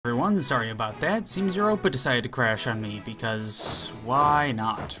everyone, sorry about that. Seems Europa decided to crash on me, because why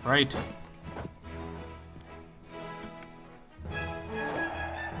not, right?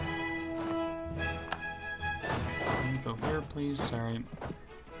 Can you go here, please? Sorry.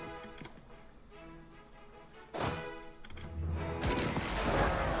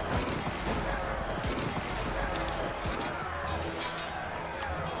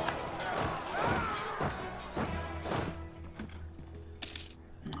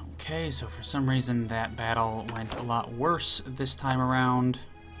 Okay, so for some reason that battle went a lot worse this time around.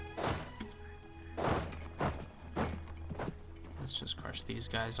 Let's just crush these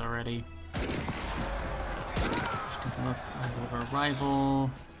guys already. Just take a look at our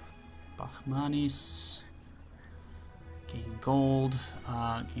rival, Bachmanis. Gain gold.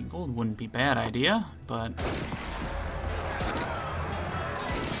 Gain gold wouldn't be a bad idea, but...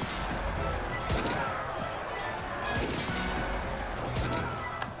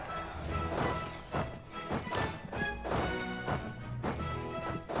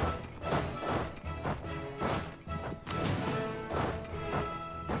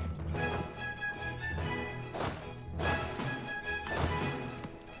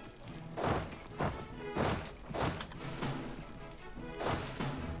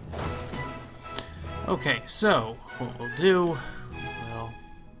 Okay, so what we'll do,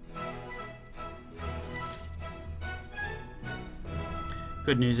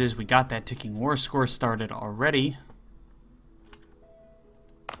 good news is we got that ticking war score started already.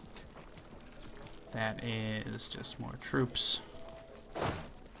 That is just more troops.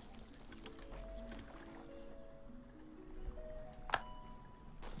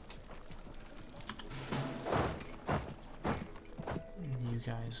 You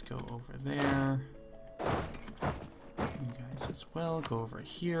guys go over there. You guys as well, go over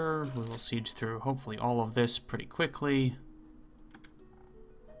here. We will siege through hopefully all of this pretty quickly.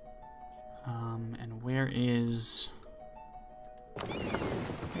 And where's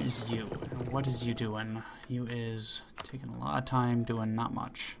you? What is you doing? You is taking a lot of time doing not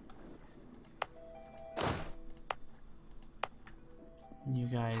much. You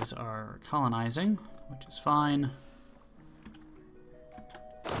guys are colonizing, which is fine.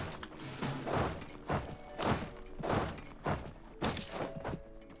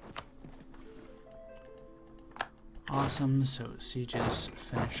 Awesome, so sieges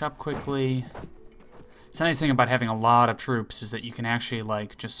finish up quickly. It's the nice thing about having a lot of troops is that you can actually,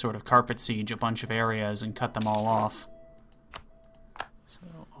 like, just sort of carpet siege a bunch of areas and cut them all off. So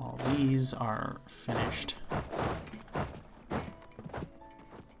all these are finished.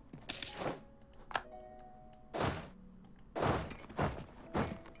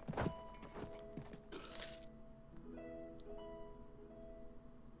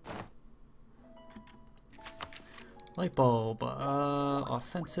 Light bulb,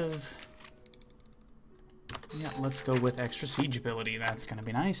 offensive. Yeah, let's go with extra siege ability. That's gonna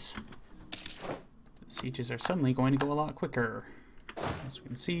be nice. The sieges are suddenly going to go a lot quicker. As we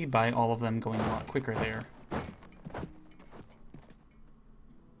can see by all of them going a lot quicker there.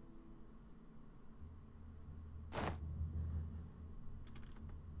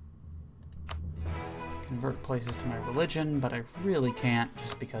 Convert places to my religion, but I really can't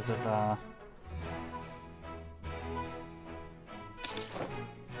just because of,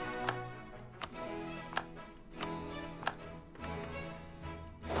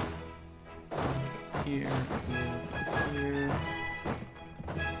 here, here,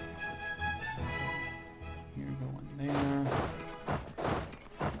 here, going there.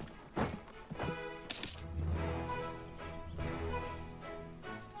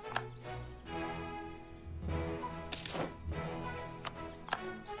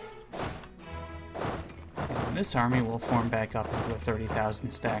 So this army will form back up into a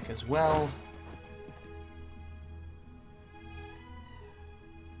 30,000 stack as well.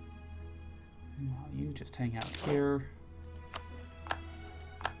 You just hang out here.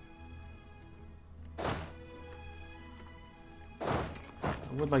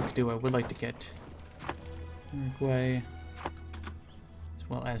 I would like to get Uruguay, as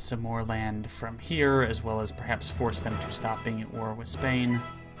well as some more land from here, as well as perhaps force them to stop being at war with Spain.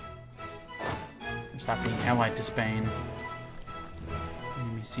 Or stop being allied to Spain.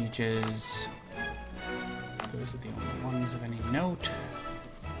 Enemy sieges. Those are the only ones of any note.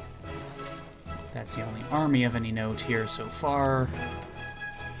 That's the only army of any note here so far.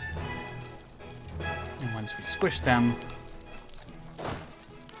 And once we squish them,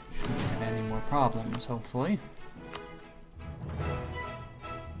 shouldn't have any more problems, hopefully.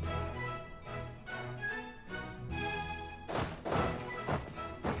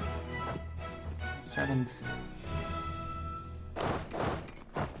 Seventh.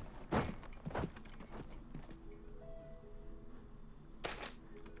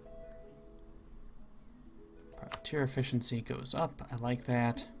 tier efficiency goes up. I like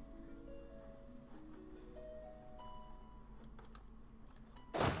that.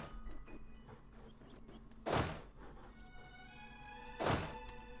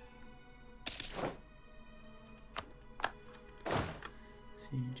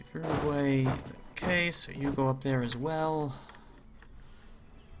 Siege of Uruguay. Okay, so you go up there as well.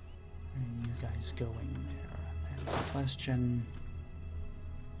 Where are you guys going there? That's the question.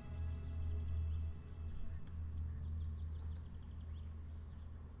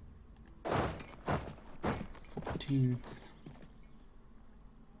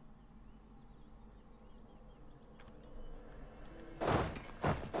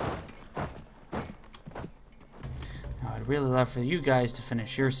 Now, I'd really love for you guys to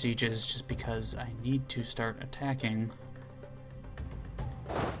finish your sieges just because I need to start attacking.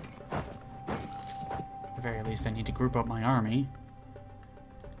 At the very least, I need to group up my army.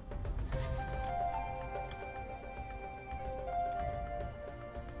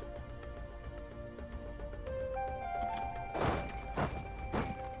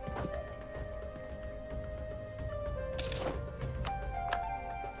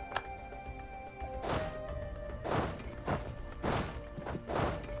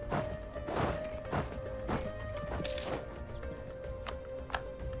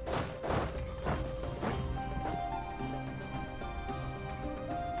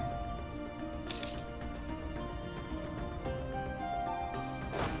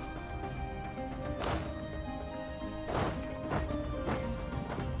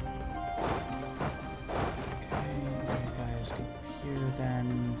 Here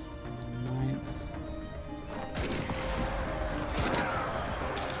then, on the 9th.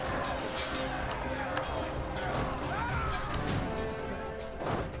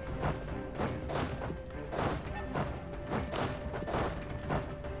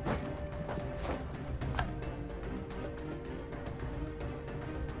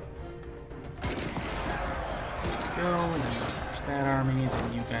 Go, and then push that army,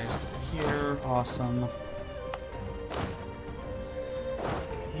 then you guys go here, awesome.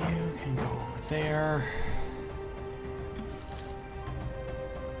 You can go over there.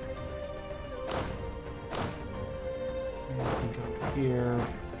 You can go here.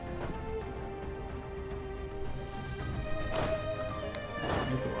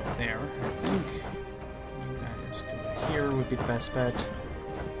 You go up there, I think. You guys go here would be the best bet.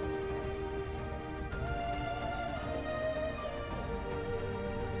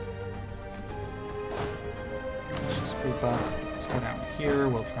 Let's just group up. Let's go down here,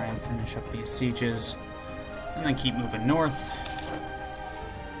 we'll try and finish up these sieges, and then keep moving north.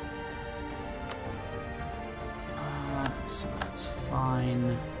 So that's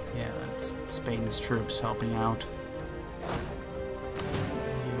fine. Yeah, that's Spain's troops helping out.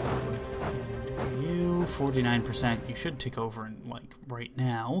 You, 49%. You should take over in, like, right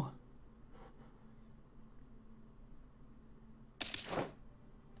now.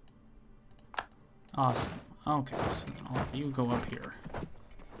 Awesome. Okay, so all of you go up here.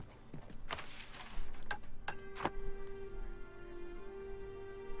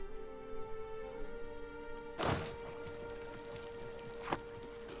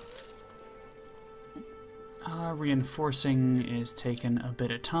 Reinforcing is taking a bit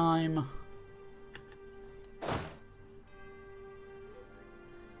of time.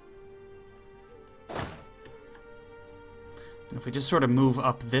 And if we just sort of move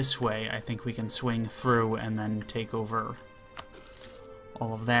up this way, I think we can swing through and then take over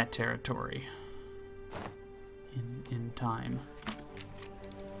all of that territory in time.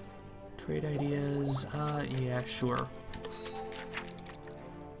 Trade ideas, yeah, sure.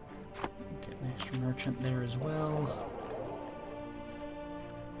 Get an extra merchant there as well.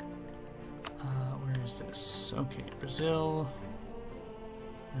 Where is this? Okay, Brazil,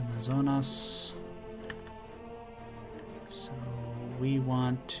 Amazonas. So we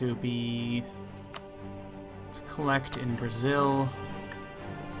want to be, let's collect in Brazil.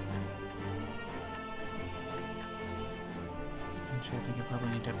 Actually, I think I probably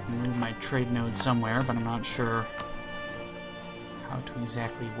need to move my trade node somewhere, but I'm not sure how to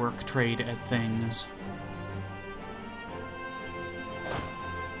exactly work trade at things.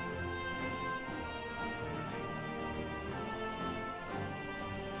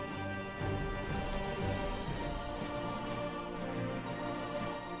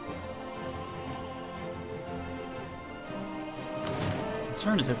 The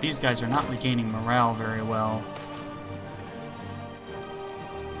concern is that these guys are not regaining morale very well.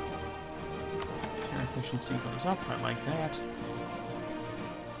 Tier efficiency goes up, I like that.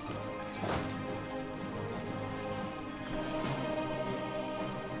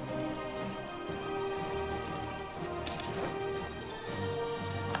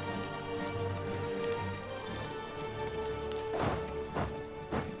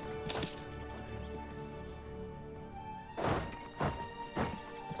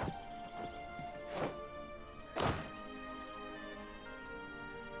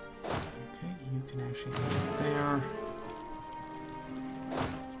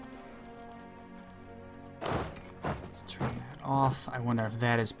 off. I wonder if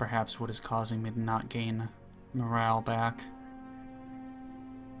that is perhaps what is causing me to not gain morale back.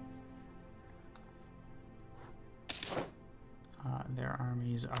 Their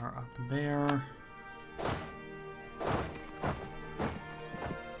armies are up there.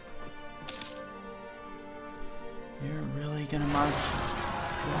 You're really gonna march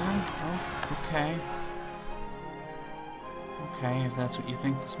down? Oh, okay. Okay, if that's what you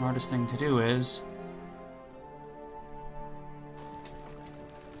think the smartest thing to do is.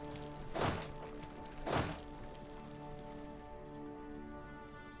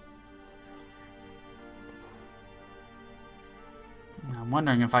 I'm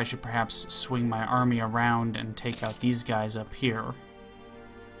wondering if I should perhaps swing my army around and take out these guys up here.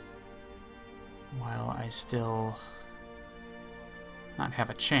 While I still not have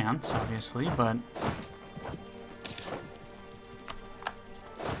a chance, obviously, but...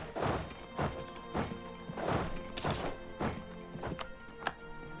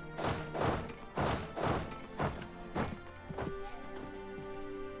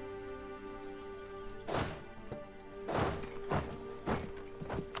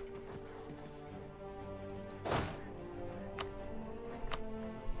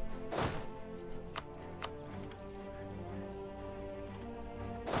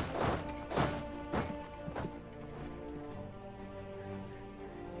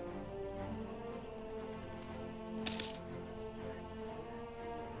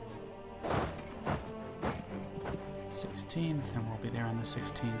 th, and we'll be there on the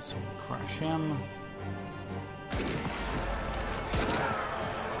 16th, so we'll crush him. We'll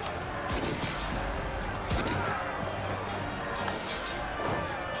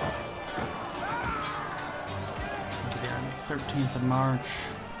be there on the 13th of March.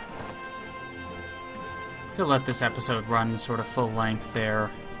 Could let this episode run sort of full length there,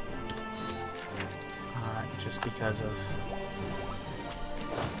 just because of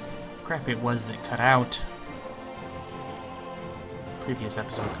crap it was that cut out. Previous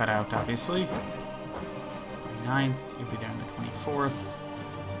episode cut out, obviously. 29th, you'll be there on the 24th.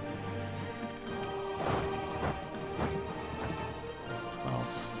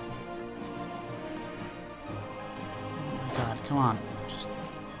 12th. Oh my god, come on. Just...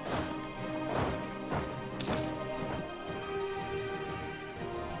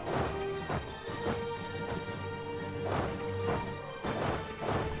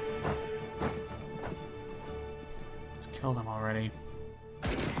 Let's kill them already.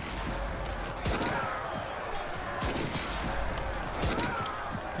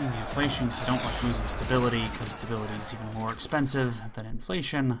 The inflation, because I don't like losing stability, because stability is even more expensive than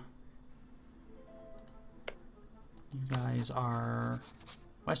inflation. You guys are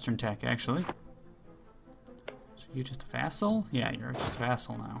Western tech, actually. So you just a vassal? Yeah, you're just a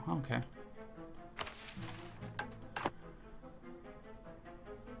vassal now. Okay.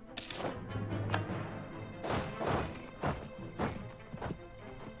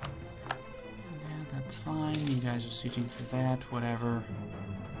 Yeah, that's fine. You guys are sieging through that, whatever.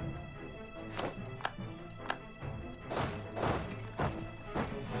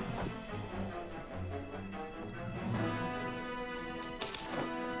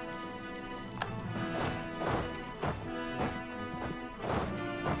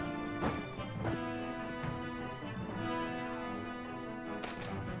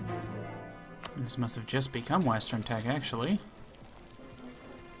 This must have just become Western tech, actually.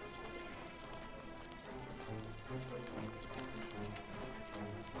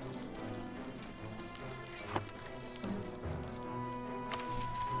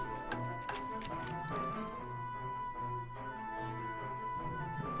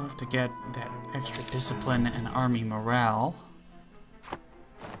 I'd love to get that extra discipline and army morale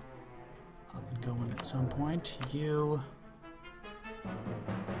up and going at some point. You...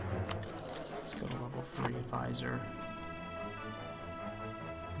 Let's go to level 3 advisor.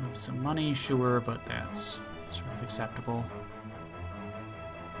 Lose some money, sure, but that's sort of acceptable.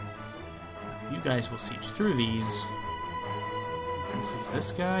 You guys will siege through these. For instance,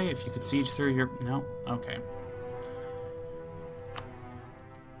 this guy, if you could siege through your... No? Okay.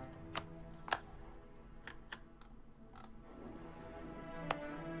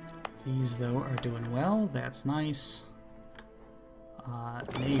 These, though, are doing well. That's nice.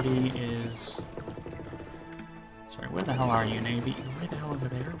 Navy is... Sorry, where the hell are you, Navy? Where the hell over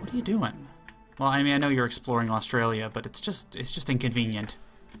there? What are you doing? Well, I mean, I know you're exploring Australia, but it's just inconvenient.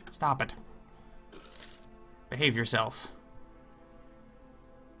 Stop it. Behave yourself.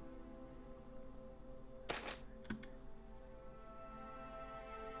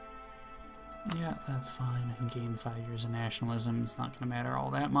 Yeah, that's fine. I can gain 5 years of nationalism. It's not going to matter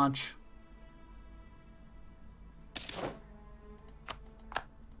all that much.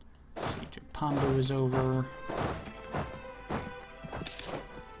 combo is over.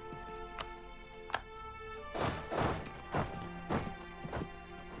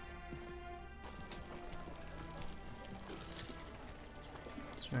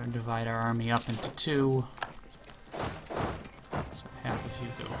 So divide our army up into two. So half of you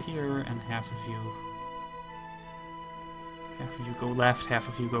go here, and half of you go left, half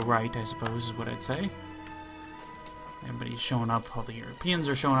of you go right, I suppose is what I'd say. Everybody's showing up. All the Europeans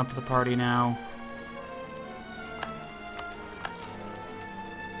are showing up to the party now.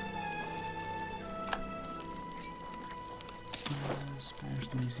 Spanish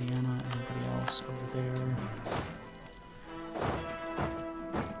Louisiana, everybody else over there.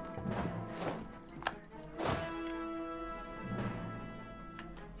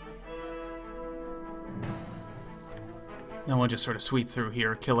 Then we'll just sort of sweep through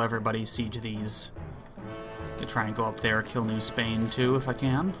here, kill everybody, siege these. I'll try and go up there, kill New Spain too, if I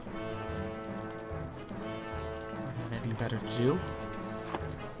can. Don't have anything better to do.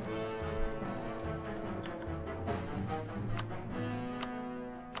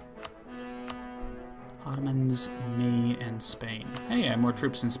 Ottomans, me, and Spain. Hey, I have more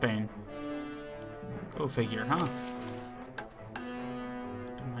troops in Spain. Go figure, huh?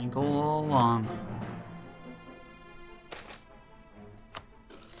 Been my goal all along.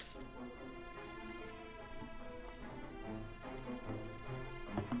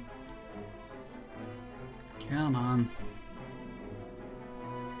 Come on.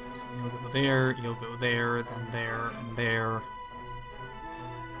 So you'll go there, then there, and there.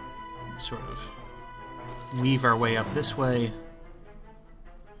 Sort of weave our way up this way.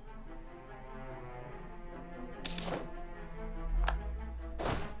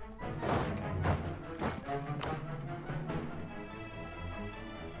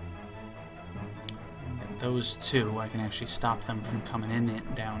 And those two, I can actually stop them from coming in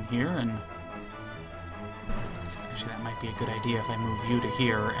down here, and actually that might be a good idea if I move you to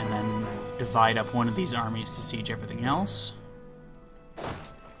here and then divide up one of these armies to siege everything else.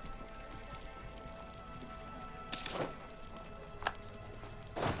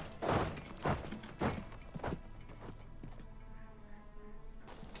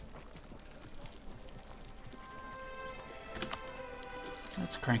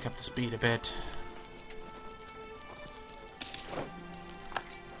 Let's crank up the speed a bit.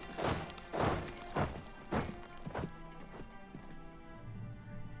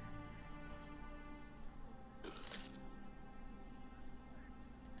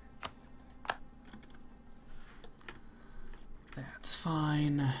 That's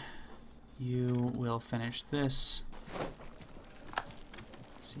fine. You will finish this.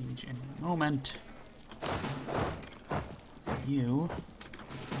 Siege in a moment. You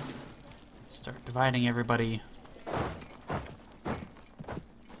start dividing everybody.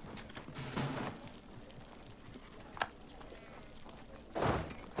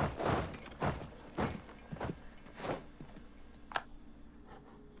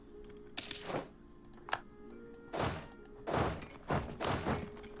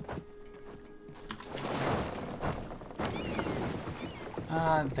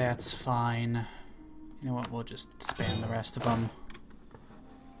 That's fine. You know what, we'll just spam the rest of them.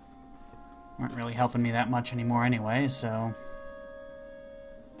 Weren't really helping me that much anymore anyway, so...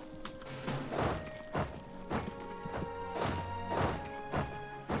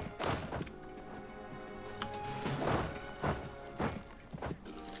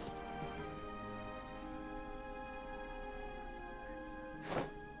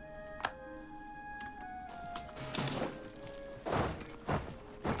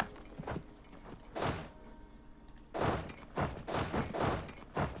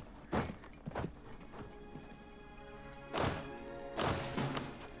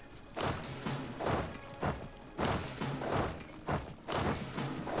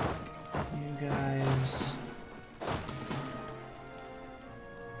 guys.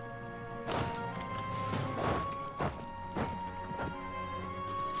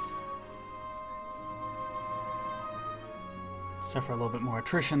 Suffer a little bit more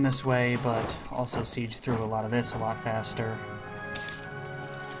attrition this way, but also siege through a lot of this a lot faster.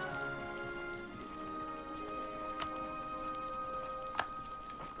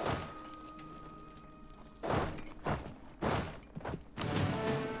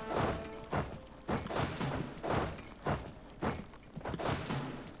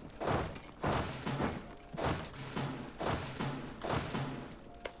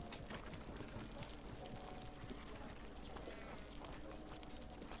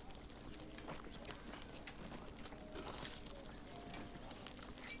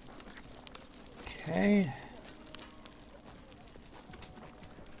 Okay.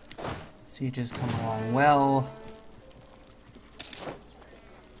 Sieges come along well.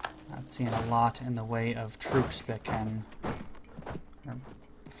 Not seeing a lot in the way of troops that can, or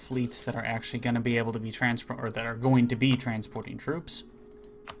fleets that are actually going to be able to be or that are going to be transporting troops.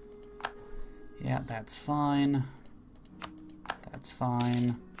 Yeah, that's fine. That's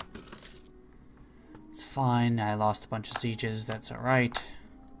fine. It's fine. I lost a bunch of sieges. That's alright.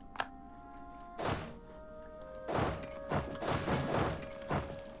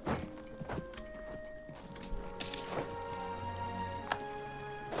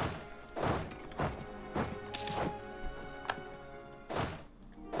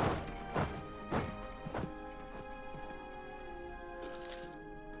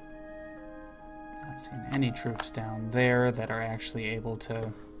 Not seeing any troops down there that are actually able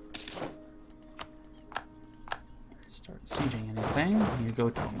to start sieging anything. You go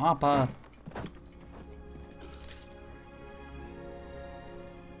to a mappa.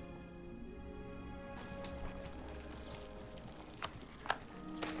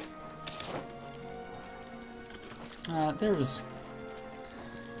 There's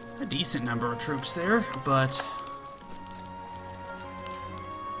a decent number of troops there, but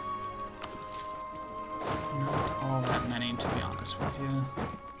not all that many, to be honest with you.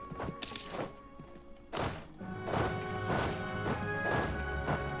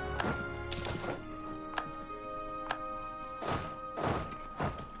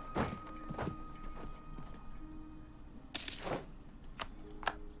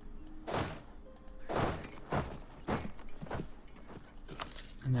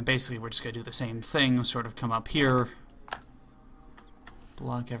 And then basically we're just going to do the same thing, sort of come up here,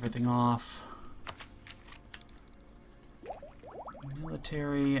 block everything off.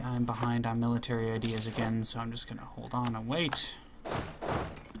 Military, I'm behind on military ideas again, so I'm just going to hold on and wait.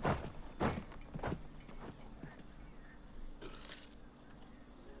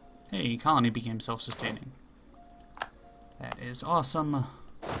 Hey, colony became self-sustaining. That is awesome.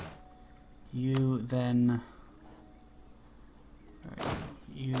 You then...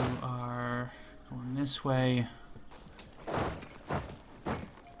 You are going this way. I'd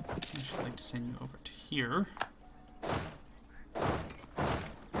actually like to send you over to here.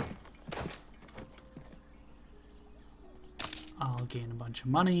 I'll gain a bunch of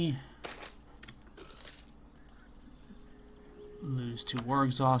money. Lose 2 war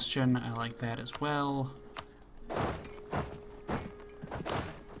exhaustion. I like that as well.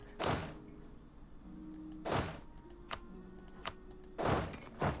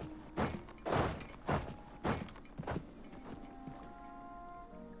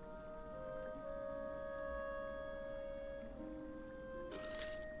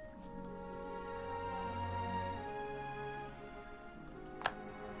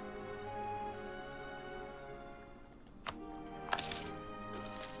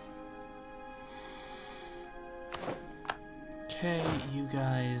 Okay, you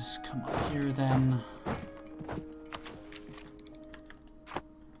guys come up here then.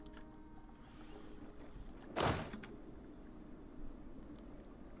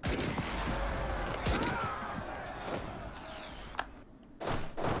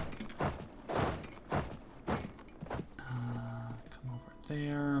 Come over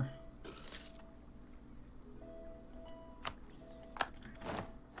there.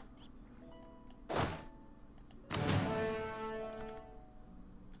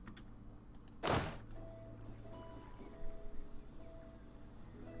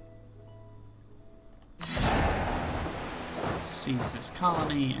 Seize this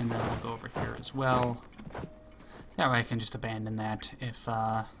colony, and then we'll go over here as well. That way I can just abandon that if,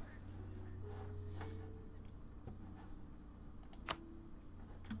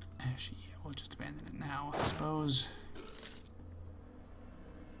 actually, yeah, we'll just abandon it now, I suppose.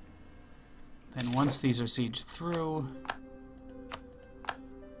 Then once these are sieged through,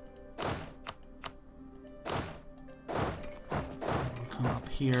 we'll come up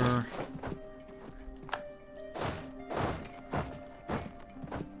here.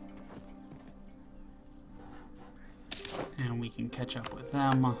 And we can catch up with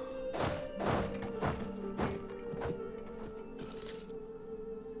them.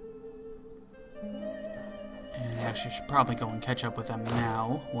 And actually should probably go and catch up with them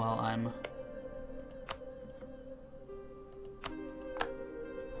now while I'm...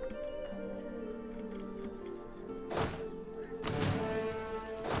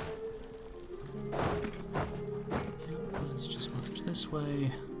 Yep, let's just march this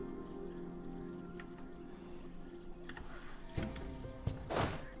way.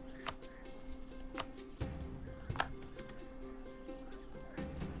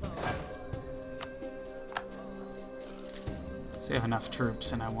 They have enough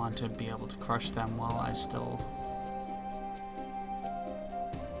troops, and I want to be able to crush them while I still...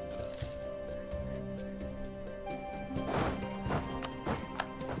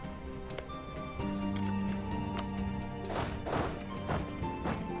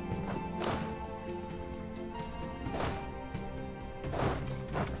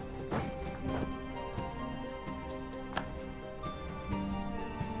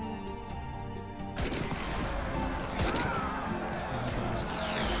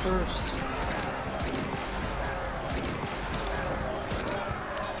 First.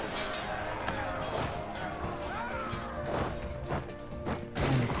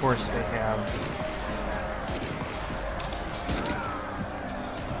 And of course they have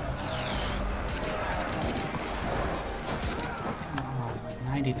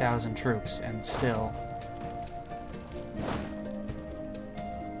 90,000 troops, and still.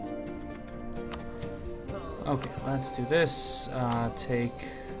 Okay, let's do this. Take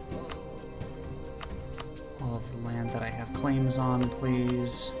all of the land that I have claims on,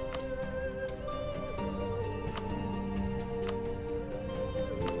 please.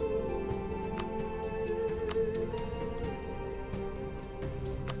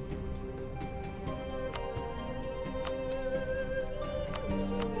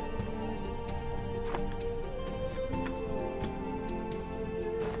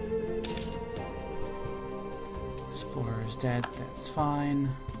 Explorer's dead, that's fine.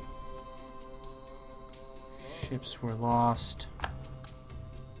 Ships were lost.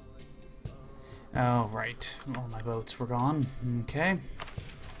 Oh, right. All my boats were gone. Okay.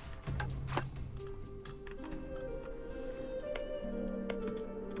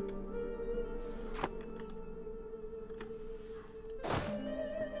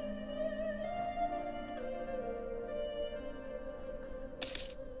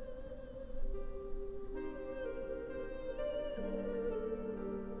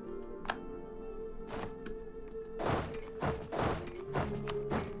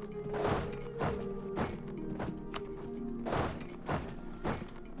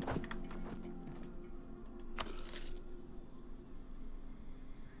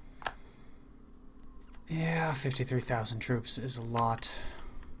 Yeah, 53,000 troops is a lot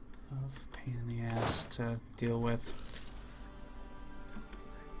of pain in the ass to deal with.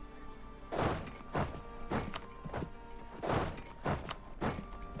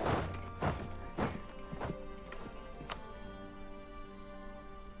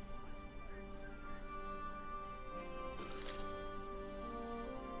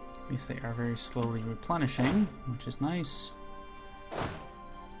 At least they are very slowly replenishing, which is nice.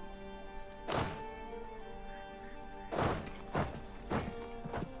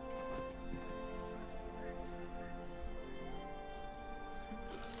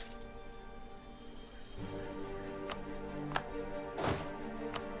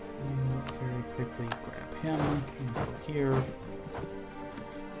 Quickly grab him and go here.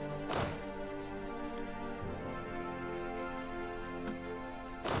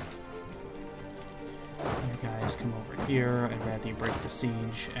 You guys come over here. I'd rather you break the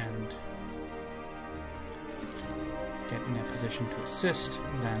siege and get in a position to assist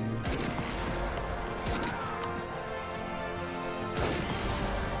than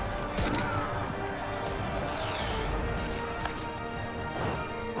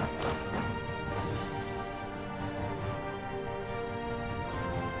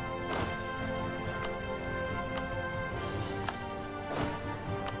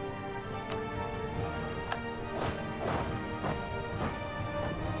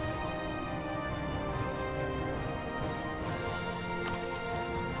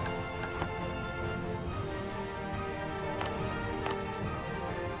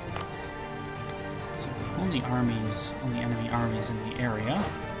only enemy armies in the area.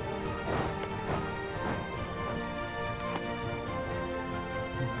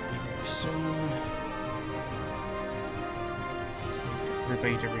 We'll be there soon. Wait for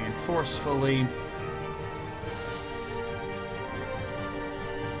everybody to reinforce fully.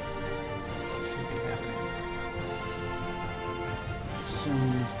 Should be happening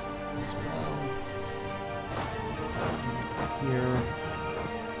soon as well. Here.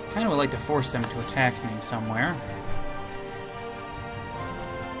 Kind of would like to force them to attack me somewhere.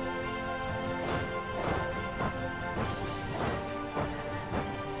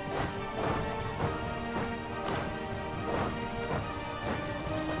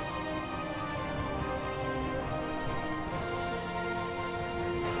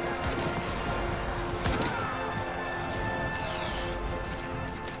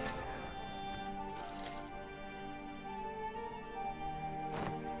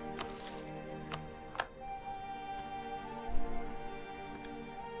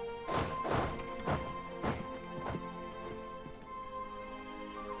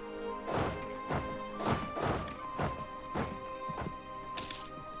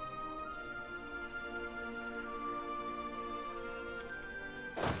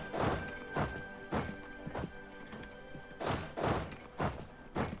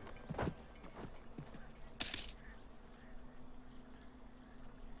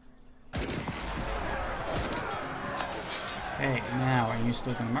 Okay, now, are you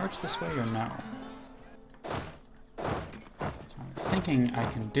still going to march this way or no? So I'm thinking I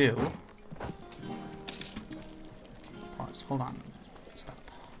can do... Pause, hold on. Stop.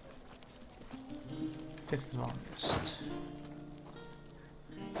 5th of August.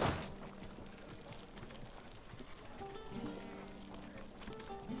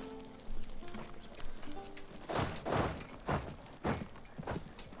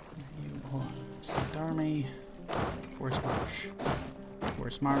 You, hold on. Select army. Force march.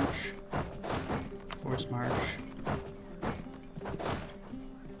 Force march. Force march.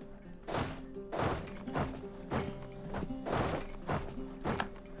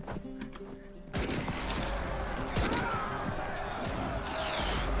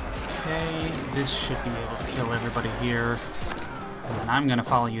 Okay, this should be able to kill everybody here. And then I'm gonna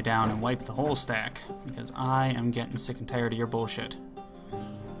follow you down and wipe the whole stack, because I am getting sick and tired of your bullshit.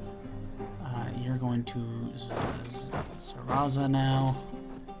 You're going to Zaraza now.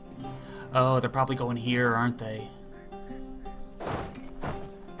 Oh, they're probably going here, aren't they? If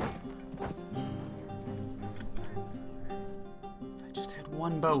I just had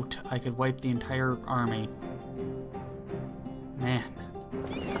one boat, I could wipe the entire army. Man. I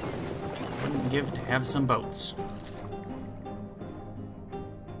wouldn't give to have some boats.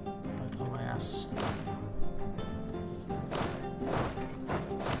 But alas.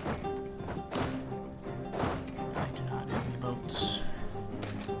 I do not have any boats.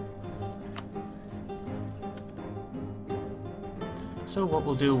 So what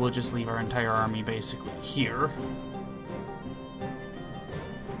we'll do, we'll just leave our entire army basically here.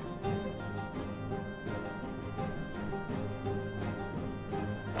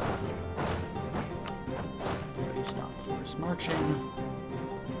 Everybody stop force marching.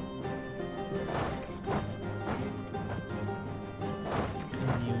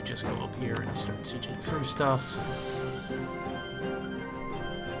 And you just go up here and start sieging through stuff.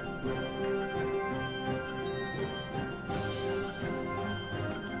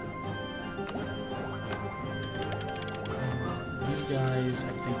 Guys, I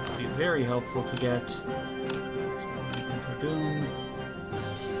think would be very helpful to get. So Dragoon.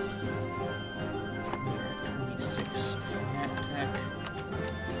 We're at 26 for that tech.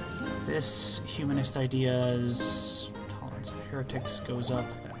 This humanist ideas, tolerance of heretics goes up.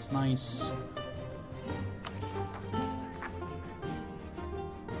 That's nice.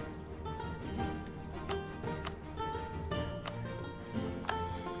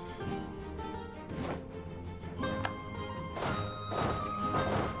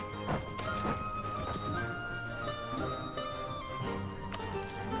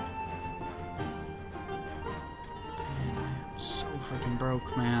 So freaking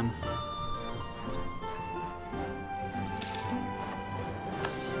broke, man.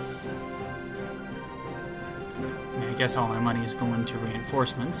 I mean, I guess all my money is going to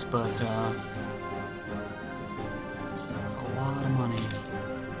reinforcements, but that's a lot of money.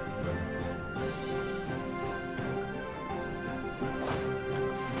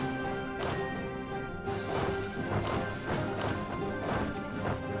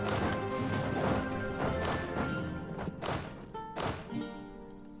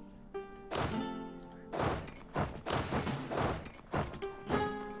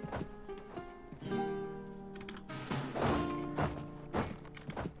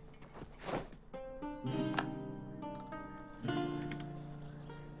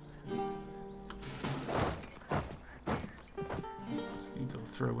 Go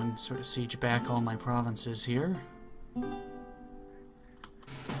through and sort of siege back all my provinces here.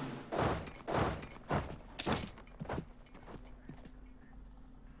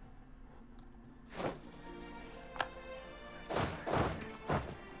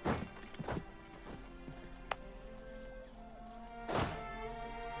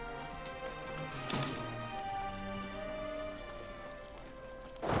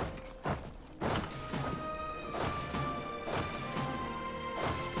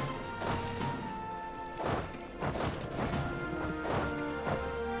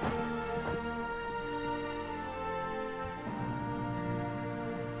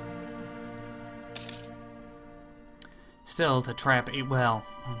 Still, to trap a well,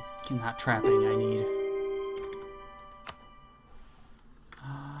 not trapping, I need.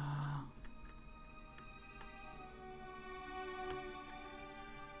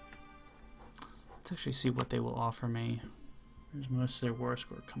 Let's actually see what they will offer me. Where's most of their war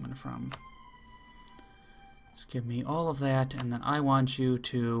score coming from? Just give me all of that, and then I want you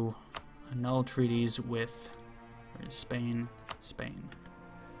to annul treaties with, where is Spain? Spain.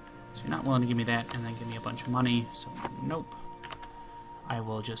 So you're not willing to give me that and then give me a bunch of money, so nope. I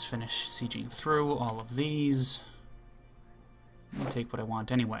will just finish sieging through all of these. I'll take what I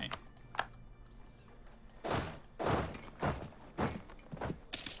want anyway.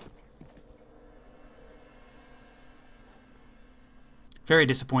 Very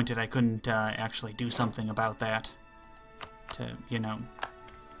disappointed I couldn't actually do something about that to, you know,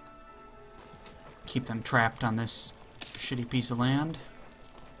 keep them trapped on this shitty piece of land.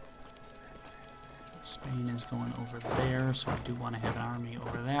 Spain is going over there, so I do want to have an army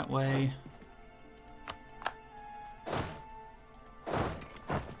over that way.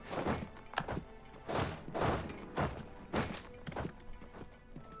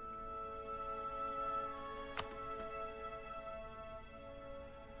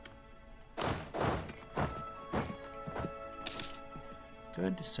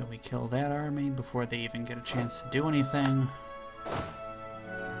 Good, so we kill that army before they even get a chance to do anything.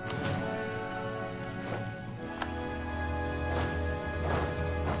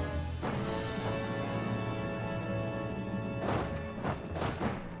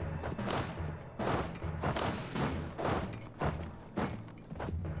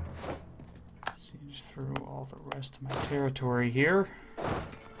 Siege through all the rest of my territory here.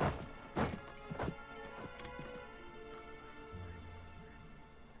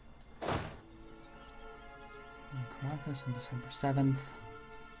 On December 7th.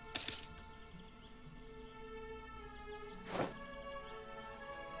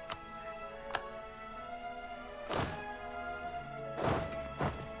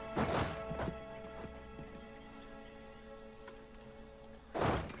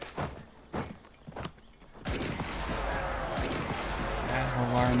 That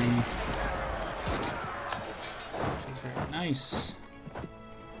whole army, which is very nice.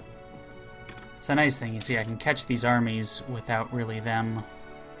 It's a nice thing, you see, I can catch these armies without really them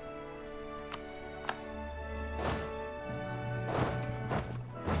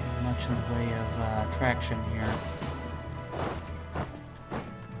getting much in the way of traction here.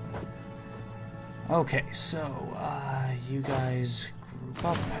 Okay, so you guys group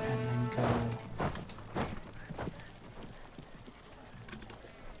up and then go.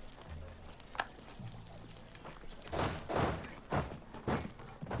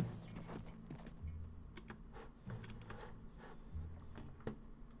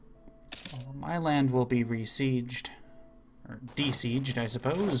 My land will be besieged, or desieged, I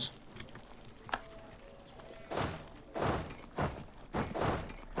suppose.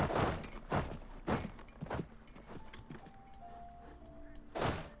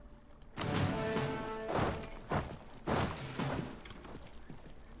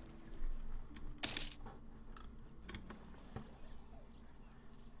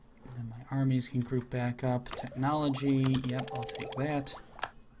 And then my armies can group back up. Technology, yep, I'll take that.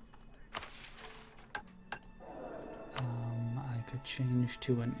 Could change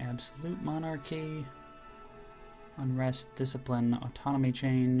to an absolute monarchy. Unrest, discipline, autonomy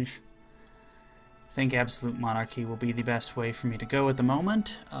change. I think absolute monarchy will be the best way for me to go at the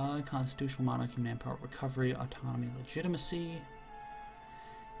moment. Constitutional monarchy, manpower recovery, autonomy, legitimacy.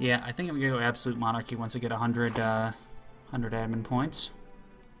 Yeah, I think I'm gonna go absolute monarchy once I get 100 admin points.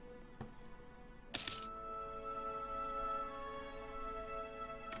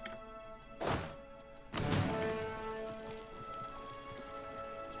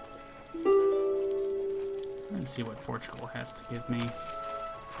 Let's see what Portugal has to give me.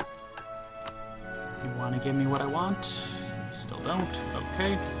 Do you want to give me what I want? Still don't.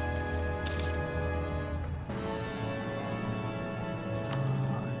 Okay.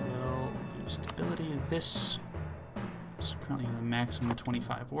 I will do stability. This is currently the maximum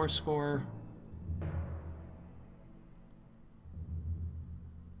 25 war score.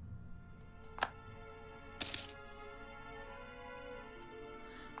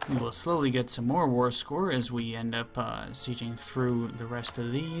 We will slowly get some more war score as we end up sieging through the rest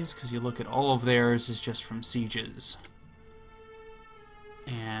of these, because you look at all of theirs is just from sieges.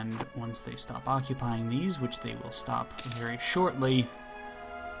 And once they stop occupying these, which they will stop very shortly,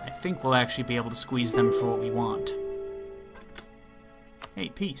 I think we'll actually be able to squeeze them for what we want. Hey,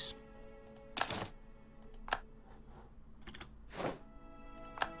 peace.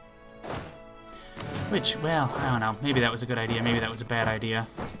 Which, well, I don't know. Maybe that was a good idea. Maybe that was a bad idea.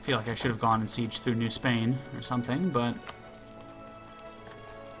 I feel like I should have gone and sieged through New Spain or something, but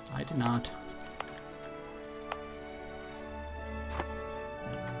I did not.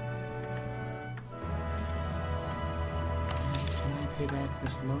 And can I pay back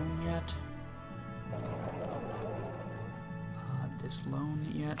this loan yet? This loan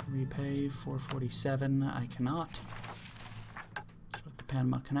yet? Repay 447. I cannot. Look to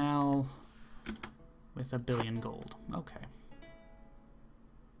Panama Canal. With 1 billion gold. Okay.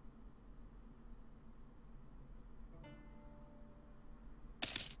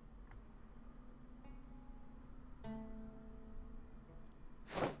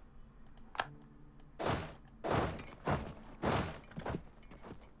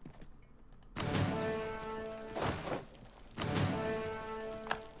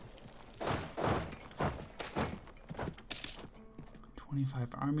 25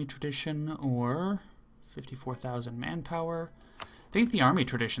 army tradition or 54,000 manpower. I think the army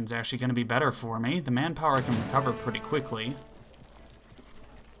tradition's actually going to be better for me. The manpower I can recover pretty quickly.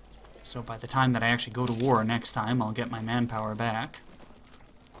 So by the time that I actually go to war next time, I'll get my manpower back.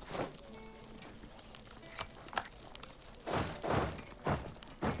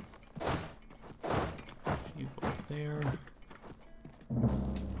 You go up there.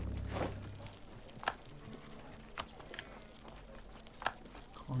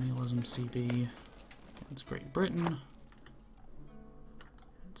 Colonialism CB. That's Great Britain.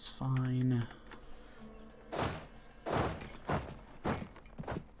 It's fine.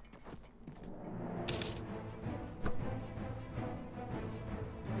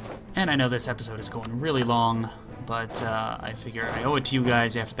 And I know this episode is going really long, but I figure I owe it to you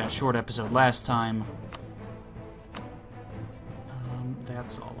guys after that short episode last time.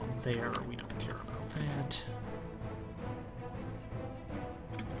 That's all up there. We don't care about that.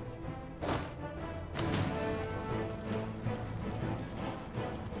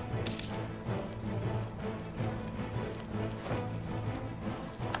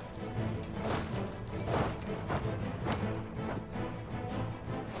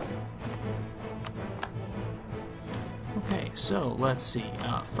 Okay, so let's see.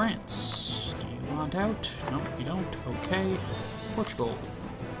 France, do you want out? No, you don't. Okay. Portugal.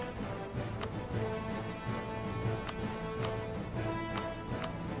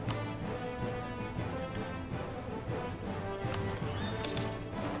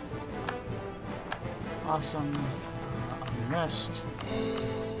 Awesome. Unrest.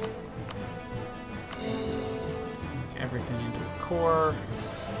 Let's make everything into a core.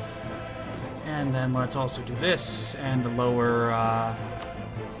 And then let's also do this and lower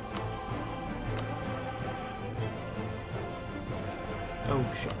oh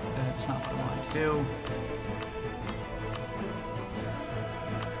shit, that's not what I wanted to do.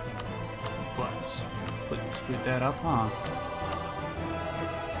 But completely screwed that up, huh?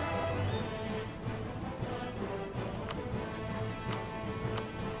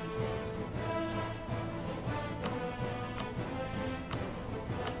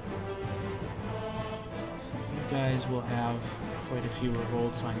 You guys will have quite a few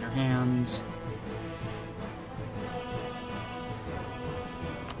revolts on your hands.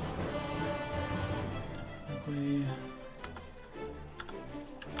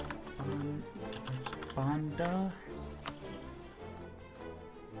 Banda.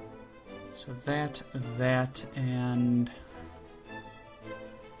 So that, and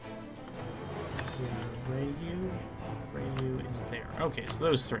Rayu is there. Okay, so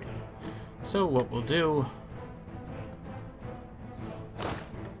those three. So what we'll do,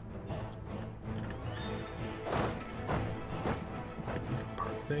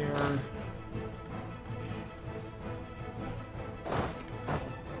 park there.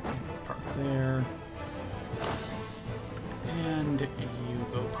 Park there. And you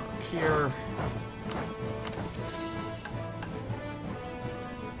go park here.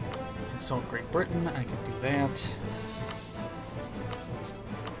 Insult Great Britain, I can do that.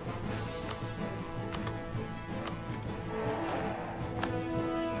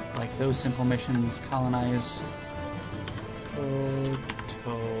 Like those simple missions, colonize.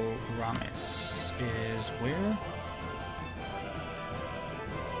 Totoramis is where?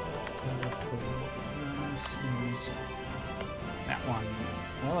 Totoramis is that one.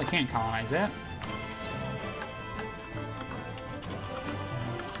 Well, I can't colonize that.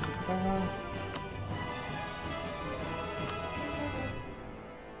 So,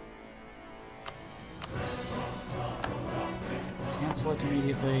 cancel it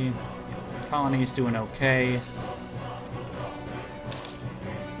immediately. Colony's doing okay.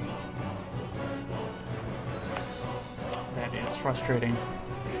 That is frustrating.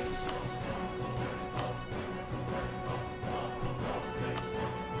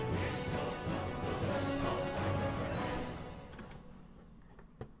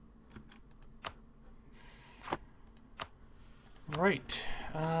 Right,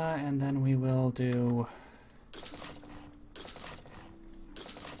 and then we will do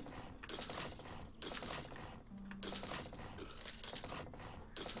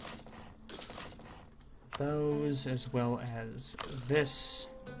those as well as this.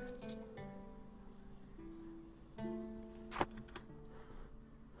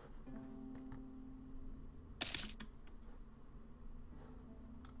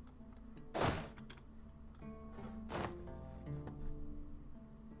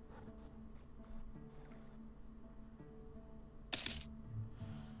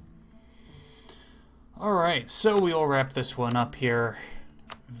 Alright, so we will wrap this one up here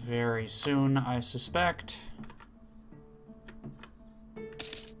very soon, I suspect.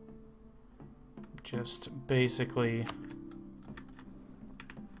 just basically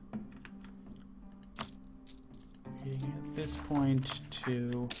at this point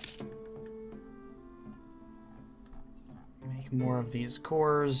to make more of these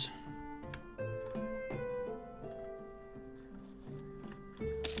cores.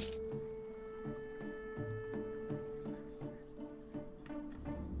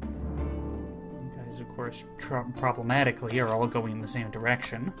 Of course, problematically, are all going in the same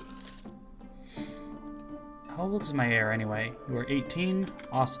direction. How old is my heir, anyway? You are 18?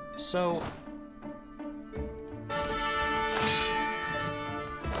 Awesome. So...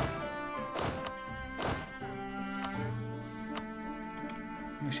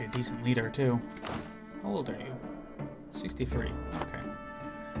 actually a decent leader, too. How old are you? 63. Okay.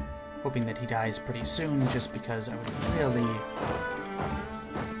 Hoping that he dies pretty soon, just because I would really...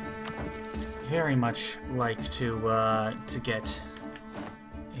 very much like to get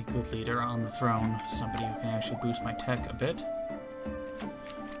a good leader on the throne, somebody who can actually boost my tech a bit.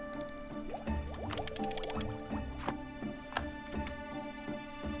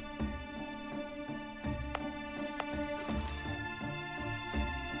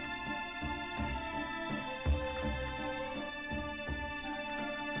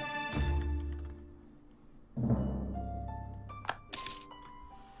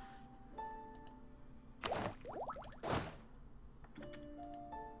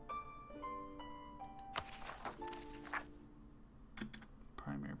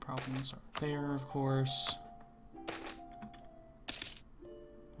 Primary problems are there, of course.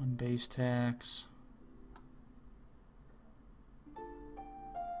 One base tax.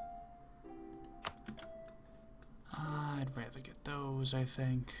 I'd rather get those, I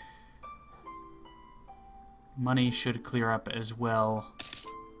think. Money should clear up as well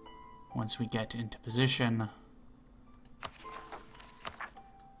once we get into position.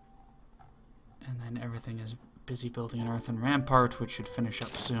 And then everything is busy building an earthen rampart, which should finish up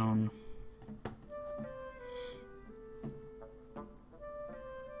soon.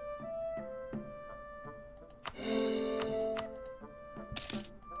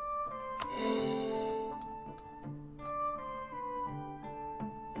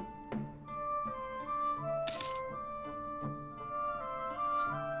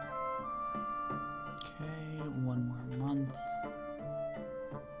 Okay, one more month.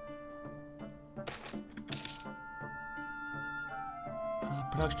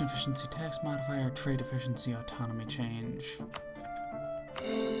 Production efficiency, tax modifier, trade efficiency, autonomy change.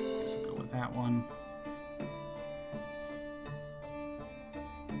 Guess I'll go with that one.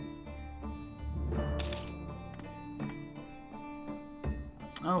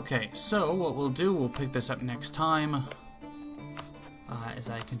 Okay, so what we'll do, we'll pick this up next time as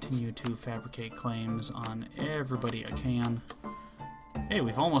I continue to fabricate claims on everybody I can. Hey,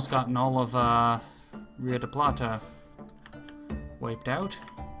 we've almost gotten all of Rio de Plata wiped out.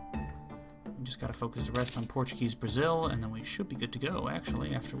 We just gotta focus the rest on Portuguese Brazil, and then we should be good to go,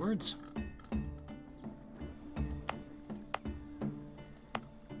 actually, afterwards.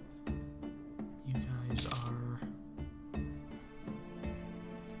 You guys are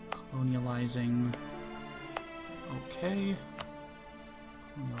colonializing. Okay.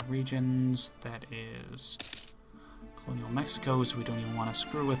 Colonial regions, that is colonial Mexico, so we don't even want to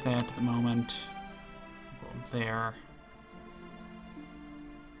screw with that at the moment. Go there.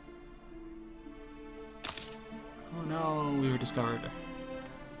 Oh no, we were discovered.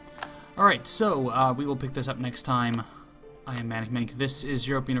 Alright, so we will pick this up next time. I am ManicMink. This is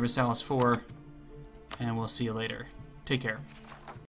Europa Universalis 4, and we'll see you later. Take care.